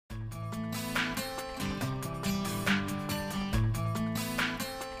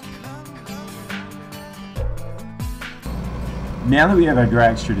Now that we have our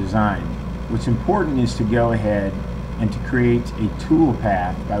dragster designed, what's important is to go ahead and to create a tool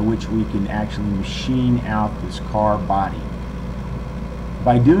path by which we can actually machine out this car body.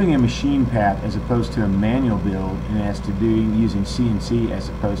 By doing a machine path as opposed to a manual build, and as to do using CNC as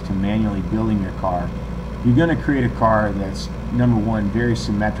opposed to manually building your car, you're going to create a car that's, number one, very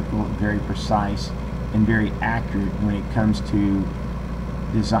symmetrical, very precise, and very accurate when it comes to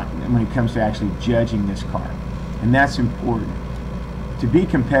design, when it comes to actually judging this car. And that's important. To be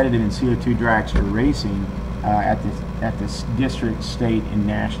competitive in CO2 Dragster racing at the district, state, and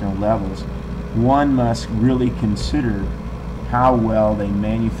national levels, one must really consider how well they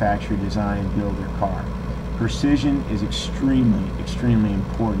manufacture, design, and build their car. Precision is extremely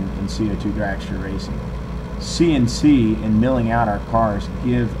important in CO2 Dragster racing. CNC and milling out our cars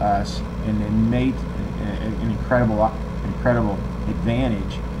give us an incredible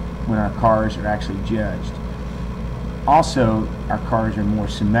advantage when our cars are actually judged. Also, our cars are more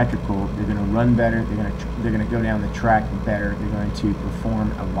symmetrical. They're going to run better. They're going to go down the track better. They're going to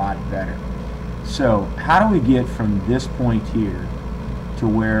perform a lot better. So, how do we get from this point here to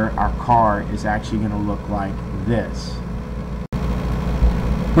where our car is actually going to look like this?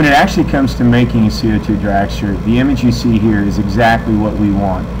 When it actually comes to making a CO2 Dragster, the image you see here is exactly what we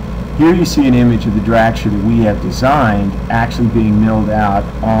want. Here you see an image of the dragster that we have designed actually being milled out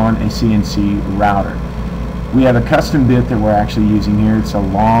on a CNC router. We have a custom bit that we're actually using here. It's a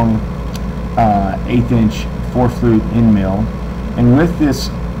long 1/8" 4-flute end mill, and with this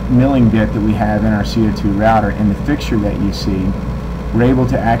milling bit that we have in our CO2 router and the fixture that you see, we're able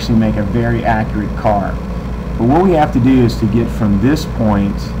to actually make a very accurate car. But what we have to do is to get from this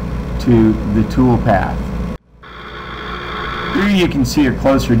point to the tool path. Here you can see a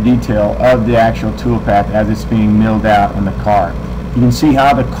closer detail of the actual tool path as it's being milled out on the car. You can see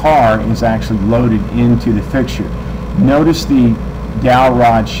how the car is actually loaded into the fixture. Notice the dowel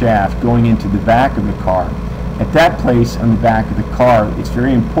rod shaft going into the back of the car. At that place on the back of the car, it's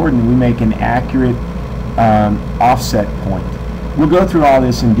very important that we make an accurate offset point. We'll go through all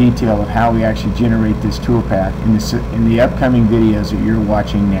this in detail of how we actually generate this tool path in the upcoming videos that you're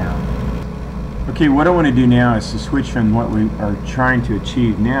watching now. Okay, what I want to do now is to switch from what we are trying to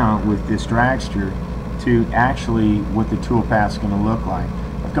achieve now with this dragster to actually what the tool path is going to look like.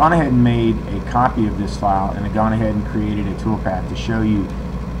 I've gone ahead and made a copy of this file, and I've gone ahead and created a tool path to show you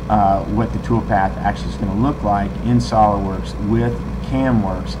what the tool path actually is going to look like in SolidWorks with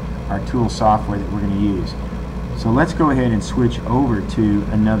CAMWorks, our tool software that we're going to use. So let's go ahead and switch over to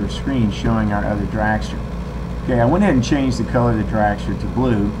another screen showing our other dragster. Okay, I went ahead and changed the color of the dragster to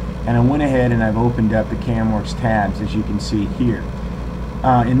blue, and I went ahead and I've opened up the CAMWorks tabs, as you can see here.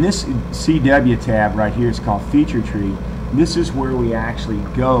 In this CW tab right here, it's called Feature Tree. This is where we actually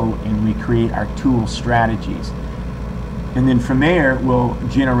go and we create our tool strategies. And then from there, we'll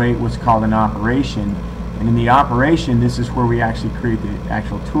generate what's called an operation. And in the operation, this is where we actually create the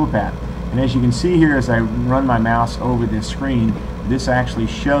actual tool path. And as you can see here, as I run my mouse over this screen, this actually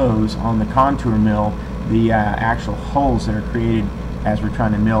shows on the contour mill the actual holes that are created as we're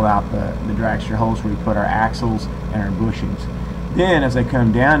trying to mill out the dragster holes where we put our axles and our bushings. Then as I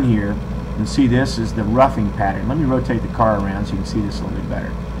come down here, you can see this is the roughing pattern. Let me rotate the car around so you can see this a little bit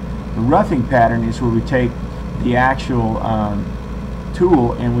better. The roughing pattern is where we take the actual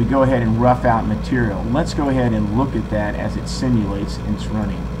tool and we go ahead and rough out material. Let's go ahead and look at that as it simulates and it's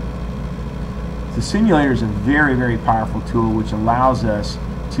running. The simulator is a very powerful tool which allows us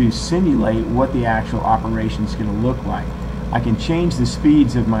to simulate what the actual operation is going to look like. I can change the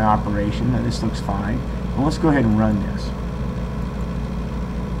speeds of my operation. Now this looks fine. Well, let's go ahead and run this.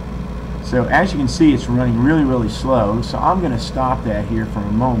 So as you can see, it's running really slow. So I'm going to stop that here for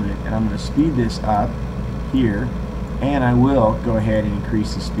a moment, and I'm going to speed this up here, and I will go ahead and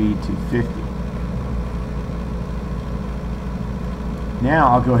increase the speed to 50. Now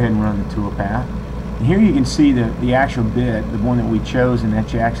I'll go ahead and run the tool path. And here you can see the actual bit, the one that we chose and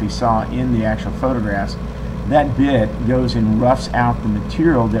that you actually saw in the actual photographs. That bit goes and roughs out the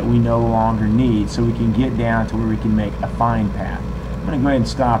material that we no longer need so we can get down to where we can make a fine path. I'm going to go ahead and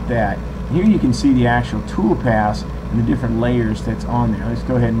stop that. Here you can see the actual tool paths and the different layers that's on there. Let's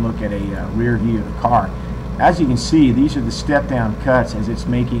go ahead and look at a rear view of the car. As you can see, these are the step down cuts as it's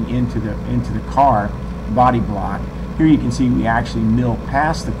making into the car body block. Here you can see we actually mill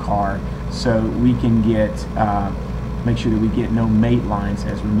past the car so we can get make sure that we get no mate lines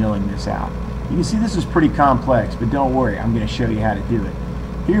as we're milling this out. You can see this is pretty complex, but don't worry, I'm going to show you how to do it.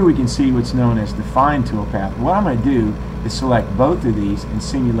 Here we can see what's known as the fine tool path. What I'm going to do is select both of these and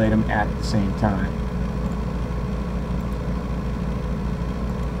simulate them at the same time.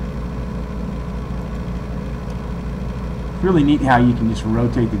 Really neat how you can just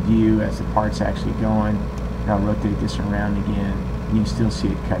rotate the view as the part's actually going. And I'll rotate this around again, and you can still see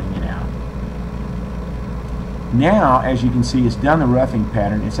it cutting it out. Now, as you can see, it's done the roughing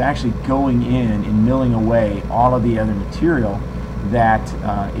pattern. It's actually going in and milling away all of the other material that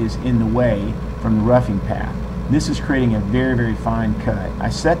is in the way from the roughing path. This is creating a very, very fine cut. I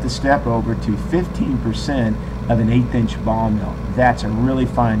set the step over to 15% of an 1/8 inch ball mill. That's a really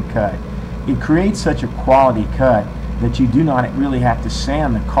fine cut. It creates such a quality cut that you do not really have to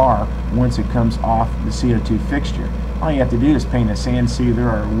sand the car once it comes off the CO2 fixture. All you have to do is paint a sand sealer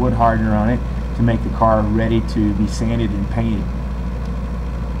or a wood hardener on it to make the car ready to be sanded and painted.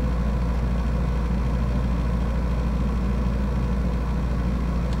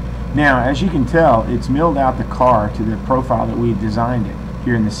 Now, as you can tell, it's milled out the car to the profile that we designed it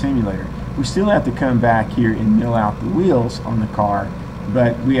here in the simulator. We still have to come back here and mill out the wheels on the car,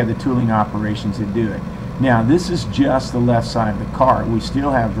 but we have the tooling operations that do it. Now, this is just the left side of the car. We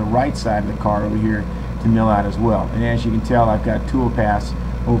still have the right side of the car over here to mill out as well. And as you can tell, I've got tool paths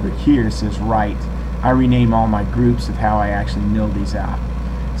over here. It says right. I rename all my groups of how I actually mill these out.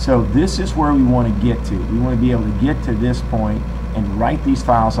 So this is where we want to get to. We want to be able to get to this point and write these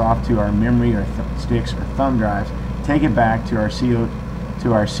files off to our memory or sticks or thumb drives, take it back to our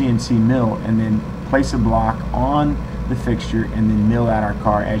CNC mill, and then place a block on the fixture and then mill out our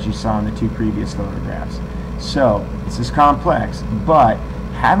car, as you saw in the two previous photographs. So it's as complex, but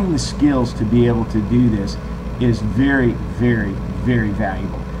having the skills to be able to do this is very, very, very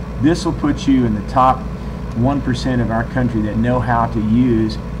valuable. This will put you in the top 1% of our country that know how to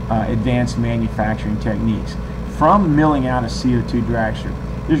use advanced manufacturing techniques. From milling out a CO2 dragster,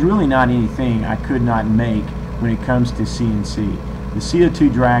 there's really not anything I could not make when it comes to CNC. The CO2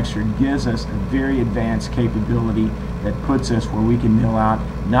 dragster gives us a very advanced capability that puts us where we can mill out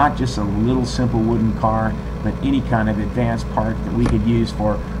not just a little simple wooden car, but any kind of advanced part that we could use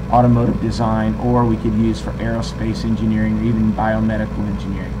for automotive design, or we could use for aerospace engineering, or even biomedical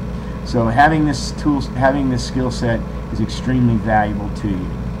engineering. So having this skill set is extremely valuable to you.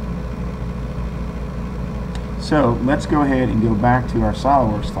 So let's go ahead and go back to our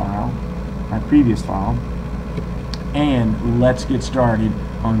SolidWorks file, our previous file, and let's get started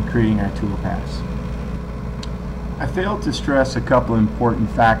on creating our toolpaths. I failed to stress a couple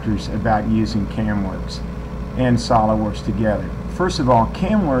important factors about using CAMWorks and SolidWorks together. First of all,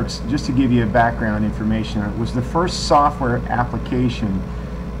 CAMWorks, just to give you a background information, was the first software application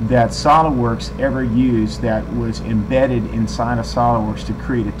that SolidWorks ever used that was embedded inside of SolidWorks to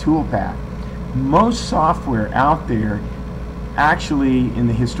create a toolpath. Most software out there, actually in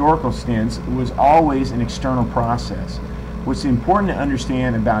the historical sense, was always an external process. What's important to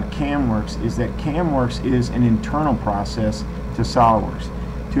understand about CAMWorks is that CAMWorks is an internal process to SolidWorks.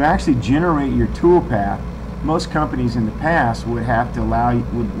 To actually generate your toolpath, most companies in the past would have to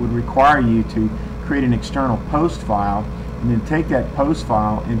would require you to create an external post file, and then take that post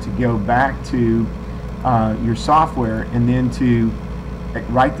file and to go back to your software, and then to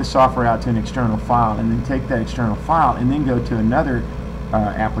write the software out to an external file, and then take that external file and then go to another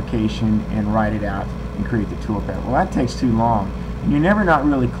application and write it out and create the toolpath. Well, that takes too long, and you're never not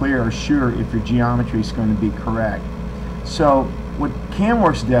really clear or sure if your geometry is going to be correct. So what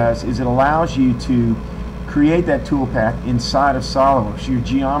CAMWorks does is it allows you to create that toolpath inside of SolidWorks. Your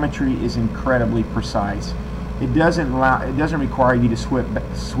geometry is incredibly precise. It doesn't require you to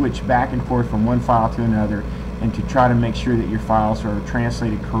switch back and forth from one file to another, and to try to make sure that your files are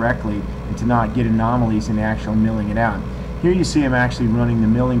translated correctly and to not get anomalies in actual milling it out. Here you see I'm actually running the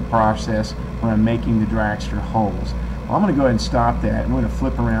milling process when I'm making the dragster holes. Well, I'm going to go ahead and stop that. I'm going to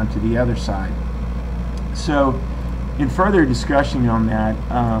flip around to the other side. So in further discussion on that,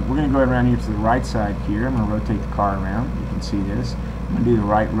 we're going to go around here to the right side here. I'm going to rotate the car around. You can see this. I'm going to do the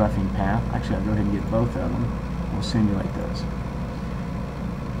right roughing path. Actually, I'll go ahead and get both of them. We'll simulate those.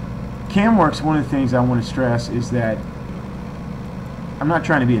 CAMWorks, one of the things I want to stress is that I'm not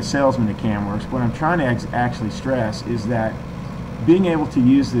trying to be a salesman at CAMWorks. What I'm trying to actually stress is that being able to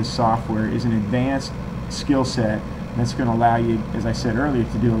use this software is an advanced skill set that's going to allow you, as I said earlier,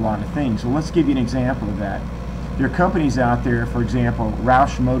 to do a lot of things. So let's give you an example of that. There are companies out there, for example,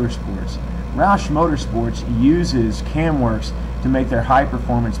 Roush Motorsports. Roush Motorsports uses CAMWorks to make their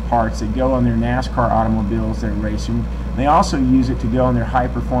high-performance parts that go on their NASCAR automobiles they're racing. They also use it to go on their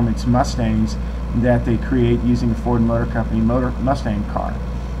high-performance Mustangs that they create using the Ford Motor Company Mustang car.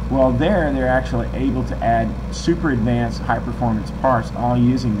 Well, they're actually able to add super advanced high-performance parts all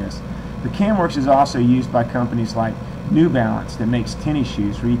using this. The CAMWorks is also used by companies like New Balance that makes tennis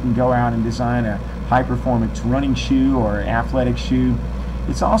shoes, where you can go out and design a high-performance running shoe or an athletic shoe.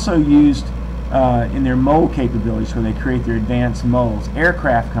 It's also used in their mold capabilities, where they create their advanced molds.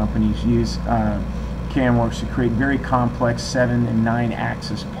 Aircraft companies use CAMWorks to create very complex 7 and 9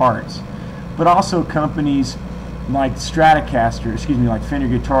 axis parts. But also companies like like Fender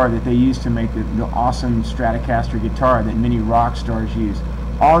Guitar, that they use to make the awesome Stratocaster guitar that many rock stars use,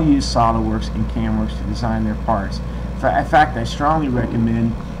 all use SolidWorks and CAMWorks to design their parts. In fact, I strongly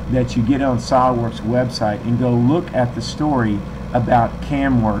recommend that you get on SolidWorks website and go look at the story about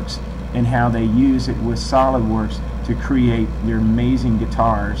CAMWorks and how they use it with SolidWorks to create their amazing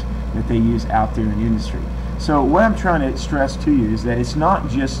guitars that they use out there in the industry. So what I'm trying to stress to you is that it's not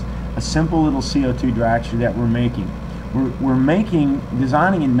just a simple little CO2 dragster that we're making. We're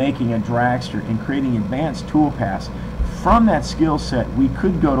designing and making a dragster and creating advanced toolpaths. From that skill set, we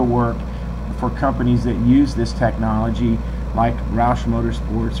could go to work for companies that use this technology, like Roush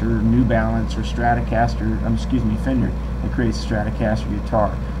Motorsports or New Balance or Fender, that creates a Stratocaster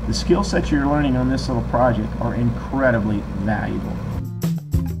guitar. The skill sets you're learning on this little project are incredibly valuable.